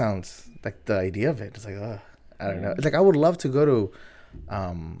it just sounds like the idea of it. It's like, I don't know. It's like I would love to go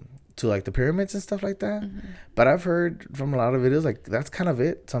to like the pyramids and stuff like that, but I've heard from a lot of videos like that's kind of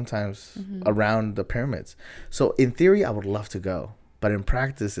it sometimes around the pyramids. So in theory, I would love to go, but in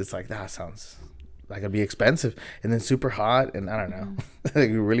practice, it's like that sounds like it'd be expensive and then super hot, and I don't know.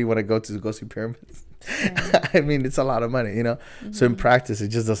 Like you really want to go see pyramids? Yeah. I mean, it's a lot of money, So in practice, it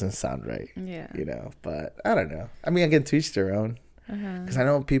just doesn't sound right. Yeah. But I don't know. I mean, again, to each their own. Because I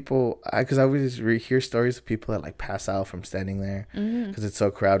know people, because I always hear stories of people that like pass out from standing there because it's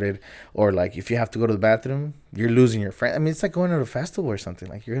so crowded, or like if you have to go to the bathroom, you're losing your friend. I mean, it's like going to a festival or something.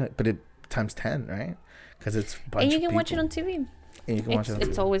 Like but it times 10, right? Because it's a bunch and you of can people. Watch it on TV. And you can watch it on TV.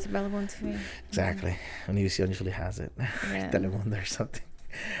 It's always available on TV. Exactly. Univision usually has it. Telemundo or something.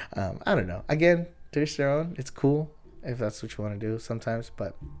 I don't know. Again, to each their own. It's cool if that's what you want to do sometimes,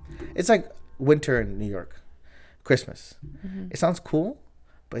 but it's like winter in New York. Christmas. It sounds cool,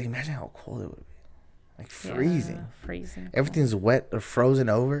 but imagine how cold it would be. Like freezing. Yeah, freezing. Everything's wet or frozen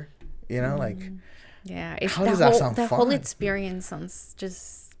over. Like. Yeah. How does that sound fun? The whole experience sounds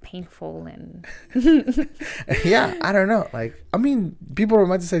just painful and. Yeah, I don't know. Like, I mean, people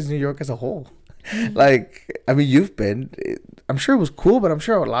romanticize New York as a whole. Like, I mean, you've been. I'm sure it was cool, but I'm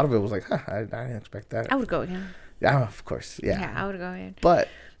sure a lot of it was like, I didn't expect that. I would go again. Yeah, of course. Yeah. Yeah, I would go ahead. But.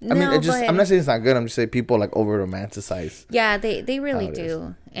 I mean, I'm not saying it's not good. I'm just saying people like over romanticize. Yeah, they really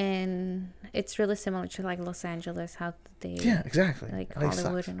do. And it's really similar to like Los Angeles, how they Yeah, exactly. like LA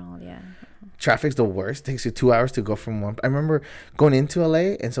Hollywood sucks. and all. Yeah. Traffic's the worst. Takes you 2 hours to go from one. I remember going into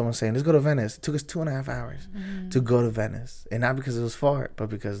LA and someone saying, "Let's go to Venice." It took us 2.5 hours to go to Venice, and not because it was far, but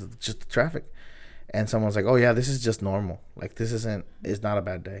because of just the traffic. And someone's like, "Oh yeah, this is just normal. Like this isn't. It's not a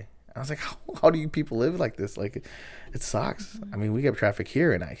bad day." I was like, "How do you people live like this? Like, it sucks." I mean, we get traffic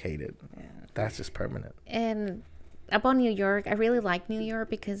here, and I hate it. Yeah. That's just permanent. And about New York, I really like New York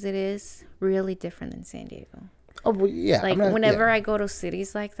because it is really different than San Diego. Oh well, yeah. Like whenever I go to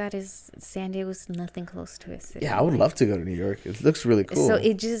cities like that, San Diego's nothing close to a city. Yeah, I would love to go to New York. It looks really cool. So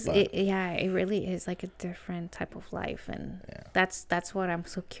it really is like a different type of life, and that's what I'm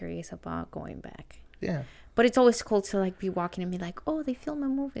so curious about going back. Yeah. But it's always cool to like be walking and be like, oh, they filmed a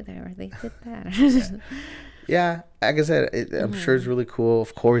movie there, or they did that. Yeah, like I said, I'm sure it's really cool.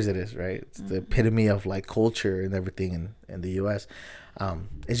 Of course it is, right? It's the epitome of like culture and everything in the U.S.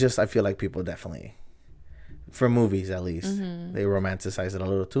 It's just I feel like people definitely, for movies at least, they romanticize it a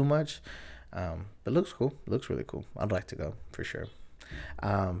little too much. But it looks cool. It looks really cool. I'd like to go for sure.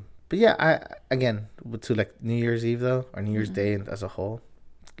 But yeah, to like New Year's Eve though, or New Year's Day as a whole,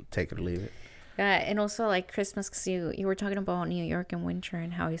 take it or leave it. Yeah, and also like Christmas, because you were talking about New York and winter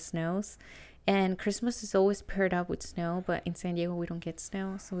and how it snows. And Christmas is always paired up with snow, but in San Diego we don't get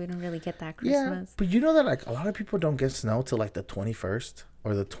snow, so we don't really get that Christmas. Yeah, but you know that like a lot of people don't get snow till like the 21st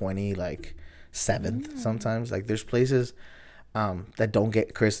or the 7th sometimes. Like there's places that don't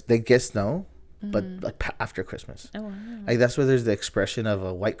get they get snow, but like after Christmas. Oh, wow. Like that's where there's the expression of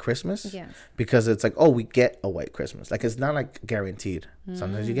a white Christmas. Yes. Because it's like, oh, we get a white Christmas. Like it's not like guaranteed.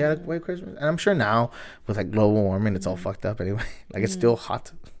 Sometimes you get a white Christmas, and I'm sure now with like global warming, it's all fucked up anyway. Like it's still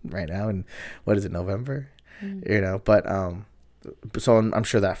hot right now, and what is it, November? You know, but so I'm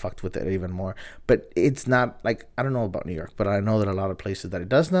sure that fucked with it even more. But it's not like, I don't know about New York, but I know that a lot of places that it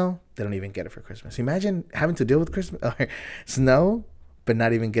does snow, they don't even get it for Christmas. Imagine having to deal with Christmas or snow, but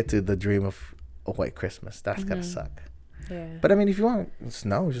not even get to the dream of a white Christmas. That's gotta suck. Yeah. But I mean, if you want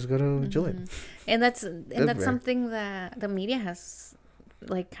snow, just go to Julian. And that's something that the media has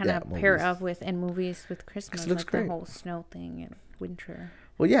like kind of pair up with, and movies with Christmas, looks like great. the whole snow thing and winter.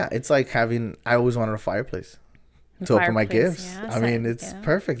 Well, yeah, it's like I always wanted a fireplace to open my gifts. Yeah, I mean, it's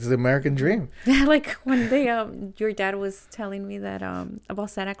perfect. It's the American dream. Yeah, like one day your dad was telling me that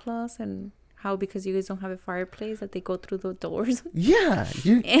about Santa Claus and how because you guys don't have a fireplace that they go through the doors. Yeah,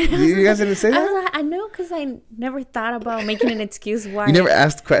 you guys didn't say that? I know, because I never thought about making an excuse why. You never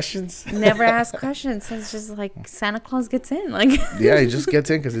asked questions? Never asked questions. It's just like Santa Claus gets in. Like yeah, he just gets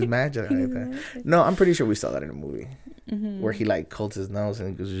in because he's magic like that. No, I'm pretty sure we saw that in a movie where he like holds his nose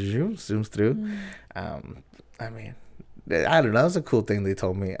and goes zooms through. I mean, I don't know. That was a cool thing they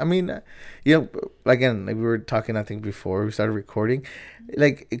told me. I mean, you know, again, like we were talking, I think before we started recording,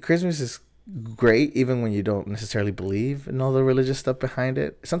 like Christmas is great even when you don't necessarily believe in all the religious stuff behind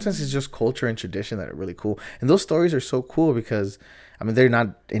it. Sometimes it's just culture and tradition that are really cool, and those stories are so cool because I mean they're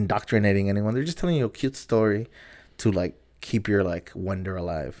not indoctrinating anyone, they're just telling you a cute story to like keep your like wonder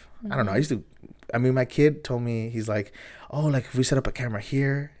alive. I don't know, my kid told me, he's like, oh, like if we set up a camera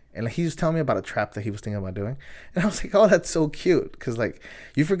here, and like he was telling me about a trap that he was thinking about doing, and I was like, oh, that's so cute, because like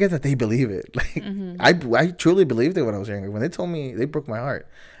you forget that they believe it. Like I truly believed it when I was younger. When they told me, they broke my heart.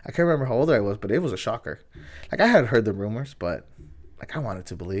 I can't remember how old I was, but it was a shocker. Like I had heard the rumors, but like I wanted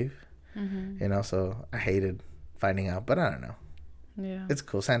to believe, you know. So I hated finding out, but I don't know. Yeah, it's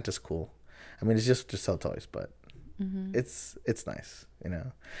cool. Santa's cool. I mean, it's just to sell toys, but it's nice, you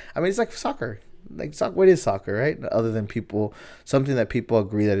know. I mean, it's like soccer. Like what is soccer, right? Other than something that people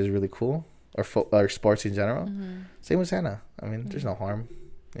agree that is really cool, or sports in general. Same with Santa. I mean, there's no harm,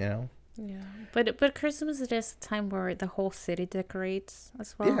 you know. Yeah, but Christmas is just a time where the whole city decorates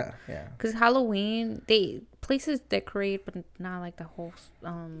as well. Yeah. Because Halloween, places decorate, but not like the whole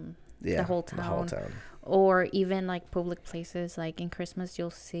the whole town. Or even like public places. Like in Christmas,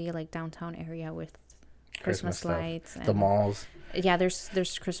 you'll see like downtown area with Christmas lights. And the malls. Yeah,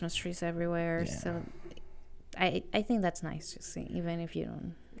 there's Christmas trees everywhere. Yeah. So I think that's nice to see, even if you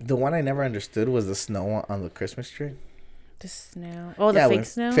don't. The one I never understood was the snow on the Christmas tree. The snow. Oh, the fake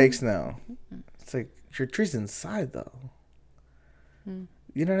snow? Fake snow. It's like, your tree's inside, though.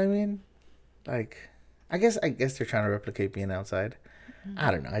 You know what I mean? Like, I guess they're trying to replicate being outside. I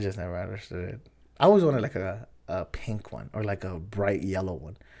don't know. I just never understood it. I always wanted, like, a pink one or, like, a bright yellow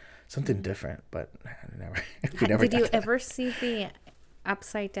one. Something different, but we never Did you ever see the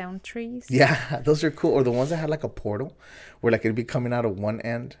upside-down trees? Yeah, those are cool. Or the ones that had, like, a portal where, like, it'd be coming out of one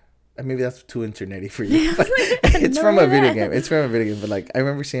end. Maybe that's too internety for you. But it's from a video game. It's from a video game. But like I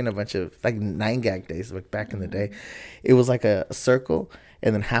remember seeing a bunch of like 9gag days like back in the day. It was like a circle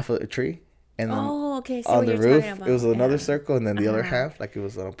and then half of a tree, and then Oh, okay. I see on what the you're roof talking about. it was another Yeah. circle, and then the other half like it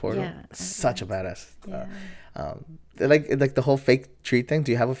was on a portal. Yeah. Such a badass. Yeah. Like the whole fake tree thing.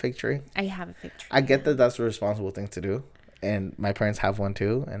 Do you have a fake tree? I have a fake tree. I get that that's a responsible thing to do, and my parents have one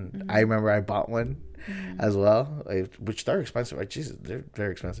too. And I remember I bought one as well, which they're expensive. Right? Jesus, they're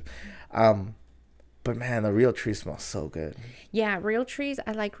very expensive. But man, the real tree smells so good. Yeah, real trees.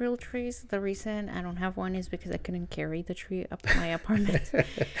 I like real trees. The reason I don't have one is because I couldn't carry the tree up to my apartment.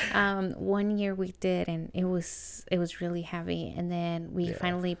 1 year we did, and it was really heavy. And then we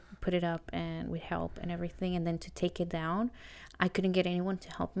finally put it up, and with help and everything. And then to take it down, I couldn't get anyone to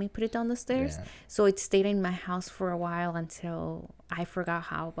help me put it down the stairs. Yeah. So it stayed in my house for a while until I forgot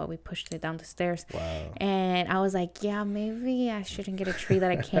how, but we pushed it down the stairs. Wow. And I was like, yeah, maybe I shouldn't get a tree that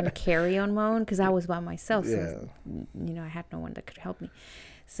I can't carry on my own, because I was by myself. So, I had no one that could help me.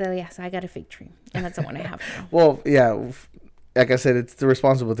 So, so I got a fake tree, and that's the one I have now. Well, yeah. Like I said, it's the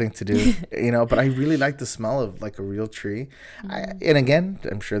responsible thing to do, but I really like the smell of like a real tree. And again,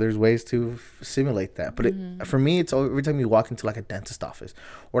 I'm sure there's ways to simulate that. But for me, it's every time you walk into like a dentist office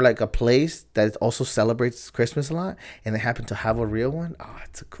or like a place that also celebrates Christmas a lot and they happen to have a real one. Oh,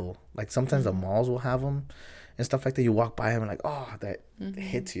 it's cool. Like sometimes the malls will have them and stuff like that. You walk by them and like, oh, that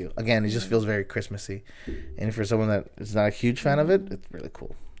hits you. Again, it just feels very Christmassy. And for someone that is not a huge fan of it, it's really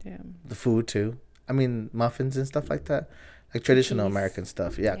cool. Yeah. The food too. I mean, muffins and stuff like that. Like traditional cookies. American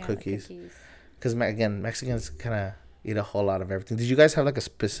stuff. Yeah, cookies. Because, again, Mexicans kind of eat a whole lot of everything. Did you guys have, like, a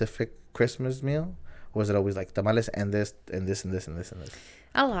specific Christmas meal? Or was it always, like, tamales and this and this and this and this and this?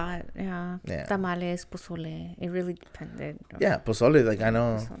 A lot, yeah. Tamales, pozole. It really depended. Yeah, pozole. Like, I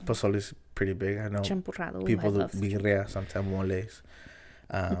know pozole is pretty big. I know champurrado. People do birria, sometimes moles.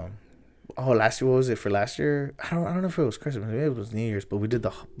 Last year, what was it for last year? I don't know if it was Christmas. Maybe it was New Year's, but we did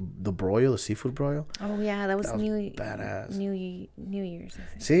the broil, the seafood broil. Oh yeah, that was badass. New Year's, I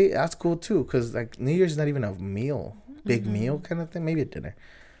think. See, that's cool too, because like New Year's is not even a meal, big meal kind of thing. Maybe a dinner,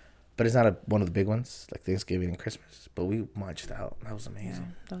 but it's not one of the big ones like Thanksgiving and Christmas. But we munched out. That was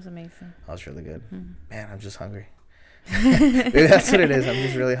amazing. Yeah, that was amazing. That was really good. Man, I'm just hungry. Maybe that's what it is. I'm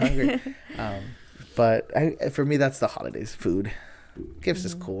just really hungry. But for me, that's the holidays. Food. Gifts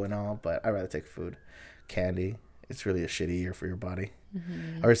is cool and all, but I'd rather take food. Candy, it's really a shitty year for your body.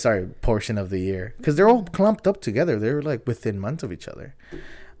 Or portion of the year, because they're all clumped up together. They're like within months of each other.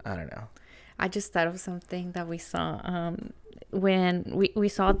 I don't know. I just thought of something that we saw when we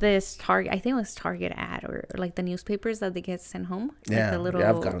saw this Target. I think it was Target ad or like the newspapers that they get sent home. Like the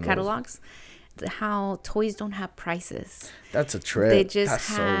little catalogs. How toys don't have prices. That's a trip. They just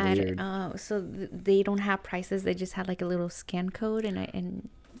so weird. They don't have prices. They just had like a little scan code, and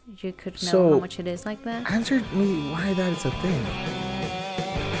you could know how much it is like that. Answer me why that is a thing.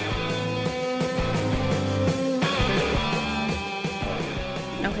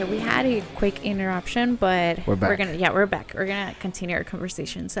 Okay, we had a quick interruption, but we're back. We're back. We're gonna continue our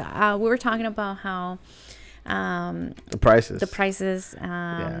conversation. So we were talking about how the prices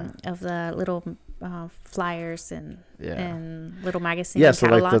of the little flyers and little magazines. Yeah, so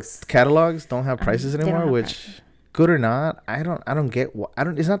catalogs. Like the catalogs don't have prices anymore, which good or not, I don't get what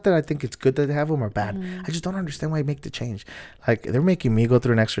it's not that I think it's good that they have them or bad. I just don't understand why they make the change. Like they're making me go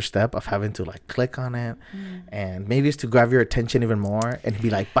through an extra step of having to like click on it, and maybe it's to grab your attention even more and be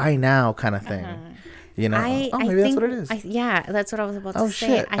like buy now kind of thing. Maybe that's what it is. That's what I was about to say.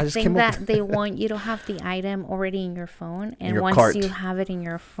 Shit. I think that they want you to have the item already in your phone, and your once cart. you have it in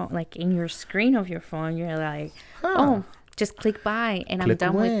your phone, like in your screen of your phone, you're like, just click buy, and I'm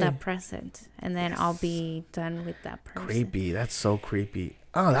done with that present, and then I'll be done with that person. Creepy. That's so creepy.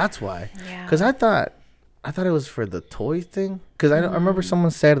 Oh, that's why. Yeah. Because I thought it was for the toy thing. Because I remember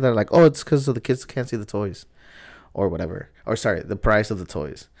someone said that like, oh, it's because the kids can't see the toys. Or whatever, the price of the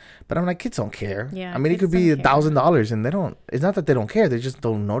toys. But I'm like, kids don't care. Yeah, I mean, it could be $1,000, and they don't. It's not that they don't care; they just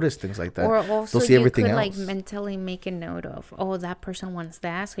don't notice things like that. Or also, they'll see everything else. Like mentally make a note of, that person wants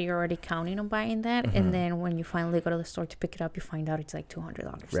that, so you're already counting on buying that, and then when you finally go to the store to pick it up, you find out it's like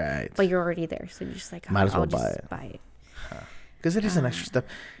 $200. Right. But you're already there, so you're just like, might as well buy it. Because it is an extra step.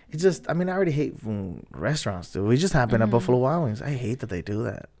 It's just, I mean, I already hate restaurants, dude. We just happened at Buffalo Wild Wings. I hate that they do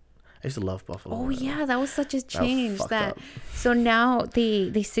that. I used to love Buffalo. Oh yeah, that was such a change. So now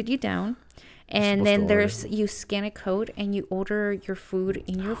they sit you down, and then you scan a code and you order your food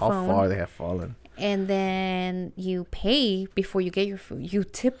in your phone. How far they have fallen. And then you pay before you get your food. You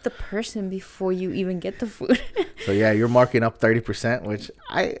tip the person before you even get the food. So yeah, you're marking up 30%, which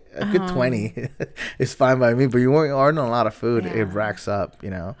a good 20 is fine by me. But you weren't ordering a lot of food. Yeah. It racks up,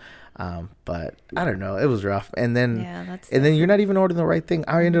 but I don't know. It was rough. And then then you're not even ordering the right thing.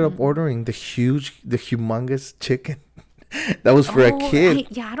 I ended up ordering the humongous chicken That was for a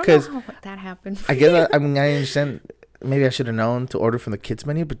kid. I don't know how that happened. I guess I mean I understand. Maybe I should have known to order from the kids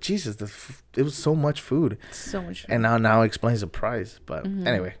menu, but Jesus, it was so much food. So much food. And now it explains the price. But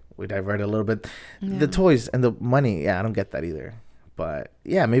anyway, we diverted a little bit. Yeah. The toys and the money, I don't get that either. But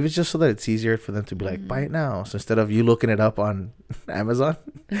yeah, maybe it's just so that it's easier for them to be like, buy it now. So instead of you looking it up on Amazon,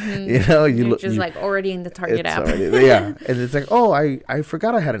 you're just like already in the Target app. Yeah. And it's like, oh, I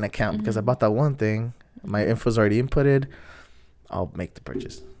forgot I had an account because I bought that one thing. My info's already inputted. I'll make the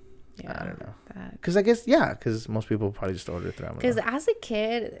purchase. Yeah, I don't know. Because I guess, because most people probably just order it through Amazon. Because as a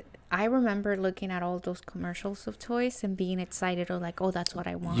kid, I remember looking at all those commercials of toys and being excited or like, oh, that's what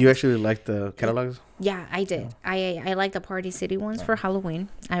I want. You actually like the catalogs? Yeah, I did. I like the Party City ones for Halloween.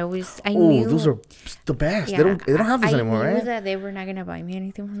 I knew those are the best. Yeah, they don't have those anymore, right? I knew that they were not gonna buy me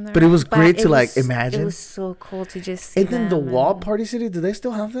anything from there. But it was great to like imagine. It was so cool to just see. And then the wall Party City, do they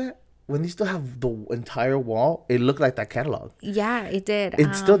still have that? When they still have the entire wall, it looked like that catalog. Yeah, it did.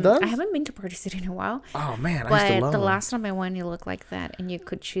 It still does? I haven't been to Party City in a while. Oh, man. I used to love the last time I went, it looked like that. And you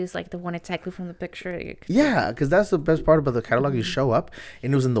could choose like the one exactly from the picture. Yeah, because that's the best part about the catalog. You show up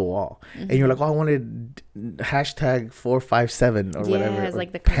and it was in the wall. And you're like, oh, I wanted hashtag 457 or whatever. It's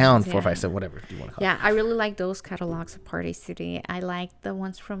like the pound 457, whatever you want to call it. Yeah, I really like those catalogs of Party City. I like the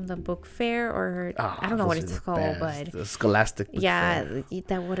ones from the book fair or I don't know what it's called, but the Scholastic book fair.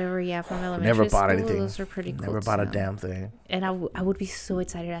 That whatever, from elementary Never bought school. Anything. Those are pretty cool. Never bought a damn thing. And I would be so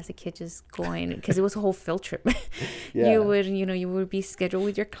excited as a kid just going because it was a whole field trip. You would be scheduled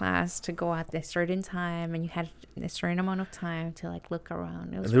with your class to go at a certain time and you had a certain amount of time to like look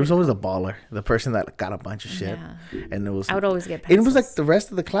around. There was always a baller, the person that got a bunch of shit. Yeah. And it was I would always get pencils. It was like the rest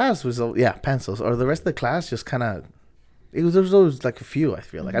of the class was pencils, or the rest of the class just kind of there was always like a few, I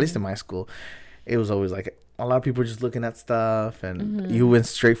feel like, at least in my school. It was always like a lot of people were just looking at stuff and you went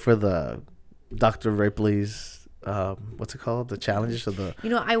straight for the Dr. Ripley's what's it called? The challenges of the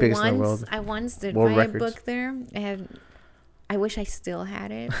I once did buy a book there, and I wish I still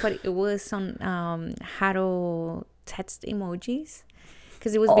had it, but it was on how to text emojis.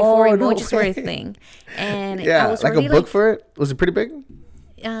 Because it was before emojis were a thing. And I was like a book for it? Was it pretty big?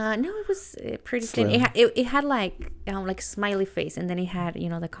 No, it was pretty slim. It had like smiley face, and then it had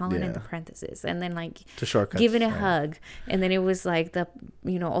the colon and the parentheses, and then like giving a hug, and then it was like the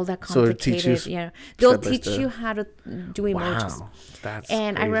all that complicated. So they'll teach you how to do emojis. Wow, that's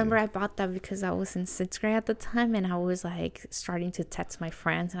crazy. I remember I bought that because I was in 6th grade at the time, and I was like starting to text my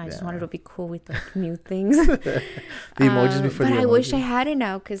friends, and I just wanted to be cool with like new things. The emojis before the emojis. But I wish I had it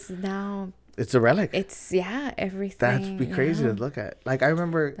now because now. It's a relic. It's everything. That'd be crazy to look at. Like I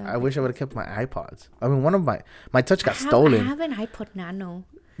remember, I wish I would have kept my iPods. I mean, one of my Touch got stolen. I have an iPod Nano.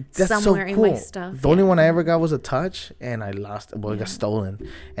 That's somewhere so cool. in my stuff. The only one I ever got was a Touch, and I lost. Well, it got stolen,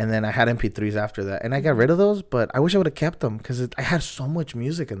 and then I had MP3s after that, and I got rid of those. But I wish I would have kept them because I had so much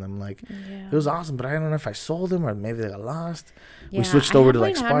music in them. Like it was awesome. But I don't know if I sold them or maybe they got lost. We switched over to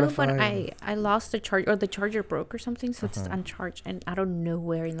like Spotify. Nano, but I lost the charger, or the charger broke or something, so it's uncharged, and I don't know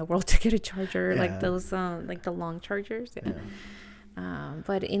where in the world to get a charger like those like the long chargers.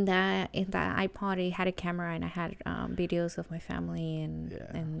 But in that iPod, it had a camera, and I had videos of my family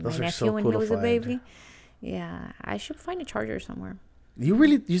and my nephew when he was a baby. Yeah, I should find a charger somewhere. You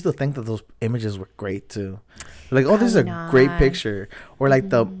really used to think that those images were great too, like this is a great picture, or like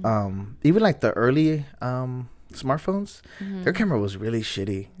the even like the early smartphones, their camera was really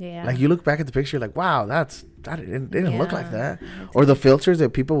shitty. Yeah, like you look back at the picture, like wow, it didn't look like that. Or the filters that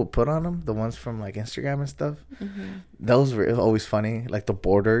people would put on them, the ones from like Instagram and stuff, those were always funny. Like the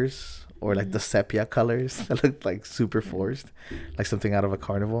borders or like the sepia colors that looked like super forced, like something out of a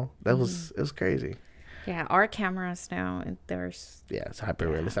carnival. It was crazy. Yeah, our cameras now, there's... Yeah, it's hyper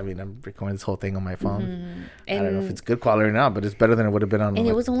realist. I mean, I'm recording this whole thing on my phone. I don't know if it's good quality or not, but it's better than it would have been on. And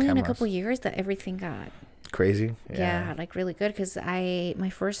it was only in a couple of years that everything got crazy. Yeah, like really good, because my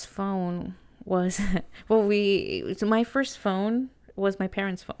first phone was my first phone was my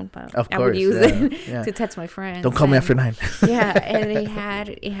parents' phone, but of course, I would use it to text my friends. Don't call me after 9. Yeah, and it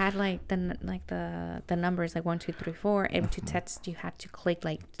had like the numbers like 1, 2, 3, 4, and to text you had to click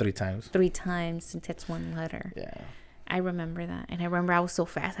like 3 times. 3 times to text one letter. Yeah. I remember that, and I remember I was so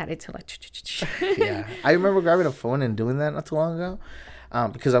fast at it to like. Yeah, I remember grabbing a phone and doing that not too long ago.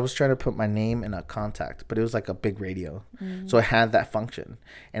 Because I was trying to put my name in a contact, but it was like a big radio. So it had that function.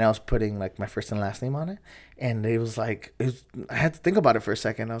 And I was putting like my first and last name on it. And it was like, I had to think about it for a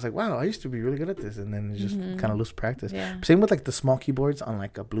second. I was like, wow, I used to be really good at this. And then just kind of lose practice. Yeah. Same with like the small keyboards on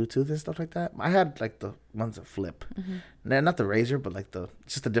like a Bluetooth and stuff like that. I had like the ones that flip. Not the Razor, but like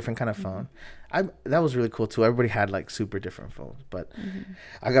just a different kind of phone. That was really cool too. Everybody had like super different phones. But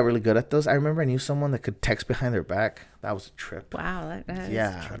I got really good at those. I remember I knew someone that could text behind their back. That was a trip. Wow.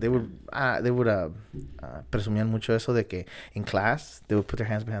 Yeah, they would presumían mucho eso de que in class they would put their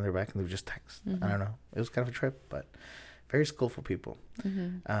hands behind their back and they would just text. I don't know. It was kind of a trip, but very skillful people.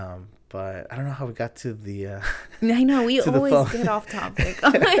 But I don't know how we got to the I know we always get off topic.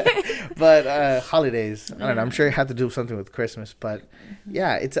 But holidays, I don't know, I'm sure it had to do something with Christmas, but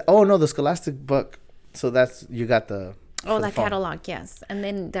yeah, it's the Scholastic book. So that's, you got the that catalog, yes. And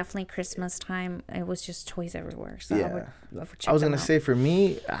then definitely Christmas time, it was just toys everywhere. So yeah, I was gonna say, for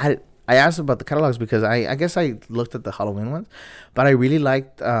me, I asked about the catalogs because I guess I looked at the Halloween ones, but I really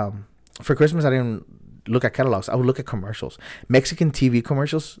liked for Christmas I didn't look at catalogs. I would look at commercials, Mexican TV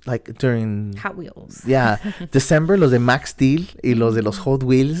commercials, like during Hot Wheels. Yeah, December, los de Max Steel y los de los Hot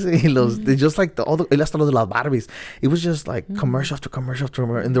Wheels y los de just like hasta los de las Barbies. It was just like commercial after commercial after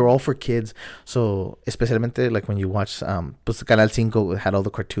commercial, and they're all for kids. So especialmente like when you watch pues Canal 5 had all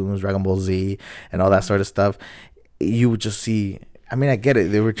the cartoons, Dragon Ball Z and all that sort of stuff, you would just see. I mean, I get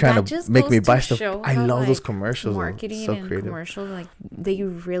it. They were trying to make me buy stuff. I love those commercials. Marketing so and creative. Commercials, like they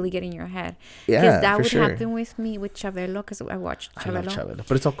really get in your head. Yeah, because that for would sure. happen with me with Chabelo, because I watched Chabelo. I love Chabelo,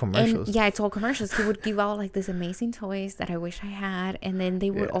 but it's all commercials. And, yeah, it's all commercials. He would give out like these amazing toys that I wish I had, and then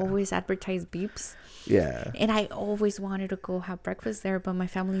they would always advertise Beeps. Yeah. And I always wanted to go have breakfast there, but my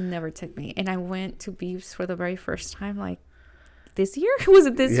family never took me. And I went to Beeps for the very first time, like this year. Was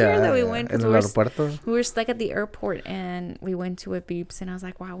it this year that we went? In we were stuck at the airport and we went to a Beeps, and I was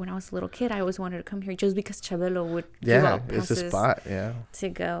like, wow, when I was a little kid, I always wanted to come here just because Chabelo would give out passes, it's a spot, to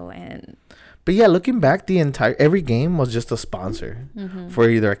go. And but yeah, looking back, every game was just a sponsor for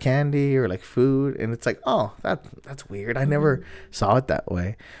either a candy or like food, and it's like, oh, that's weird. I never saw it that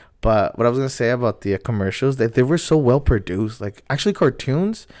way. But what I was gonna say about the commercials, that they were so well produced. Like actually,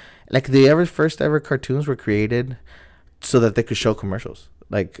 cartoons, like the first ever cartoons were created so that they could show commercials.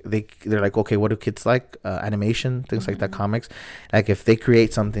 Like they're like, okay, what do kids like? Animation, things like that, comics. Like if they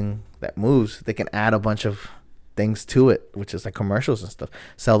create something that moves, they can add a bunch of things to it, which is like commercials and stuff.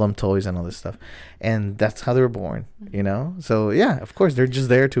 Sell them toys and all this stuff, and that's how they were born. You know. So yeah, of course they're just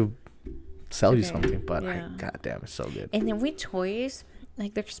there to sell you something. But goddamn, it's so good. And then with toys,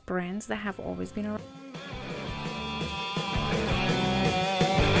 like there's brands that have always been around.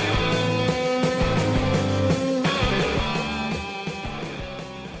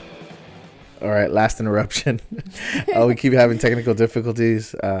 All right, last interruption. We keep having technical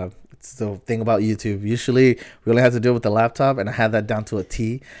difficulties. It's the thing about YouTube. Usually, we only have to deal with the laptop, and I had that down to a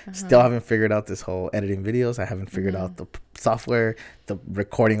T. Still haven't figured out this whole editing videos. I haven't figured out the software, the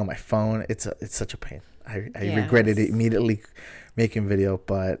recording on my phone. It's such a pain. I regretted it immediately making video,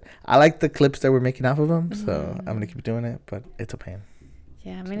 but I like the clips that we're making off of them, so I'm gonna keep doing it. But it's a pain.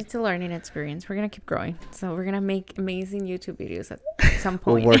 Yeah, I mean, it's a learning experience. We're going to keep growing. So we're going to make amazing YouTube videos at some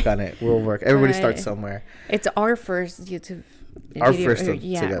point. We'll work on it. We'll work. Everybody starts somewhere. It's our first YouTube video.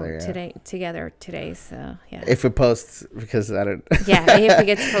 Together today. So, yeah. If it posts, because I don't... Yeah, if it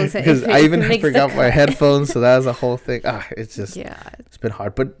gets posted. Because I even forgot my headphones, so that was a whole thing. It's just... Yeah. It's been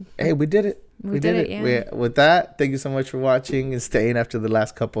hard. But, hey, we did it. We did it, yeah. With that, thank you so much for watching and staying after the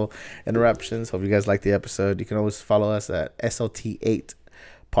last couple interruptions. Hope you guys liked the episode. You can always follow us at SLT8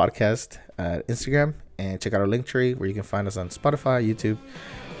 Podcast at Instagram, and check out our link tree where you can find us on Spotify, YouTube,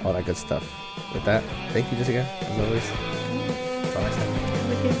 all that good stuff. With that, thank you, Jessica, as always.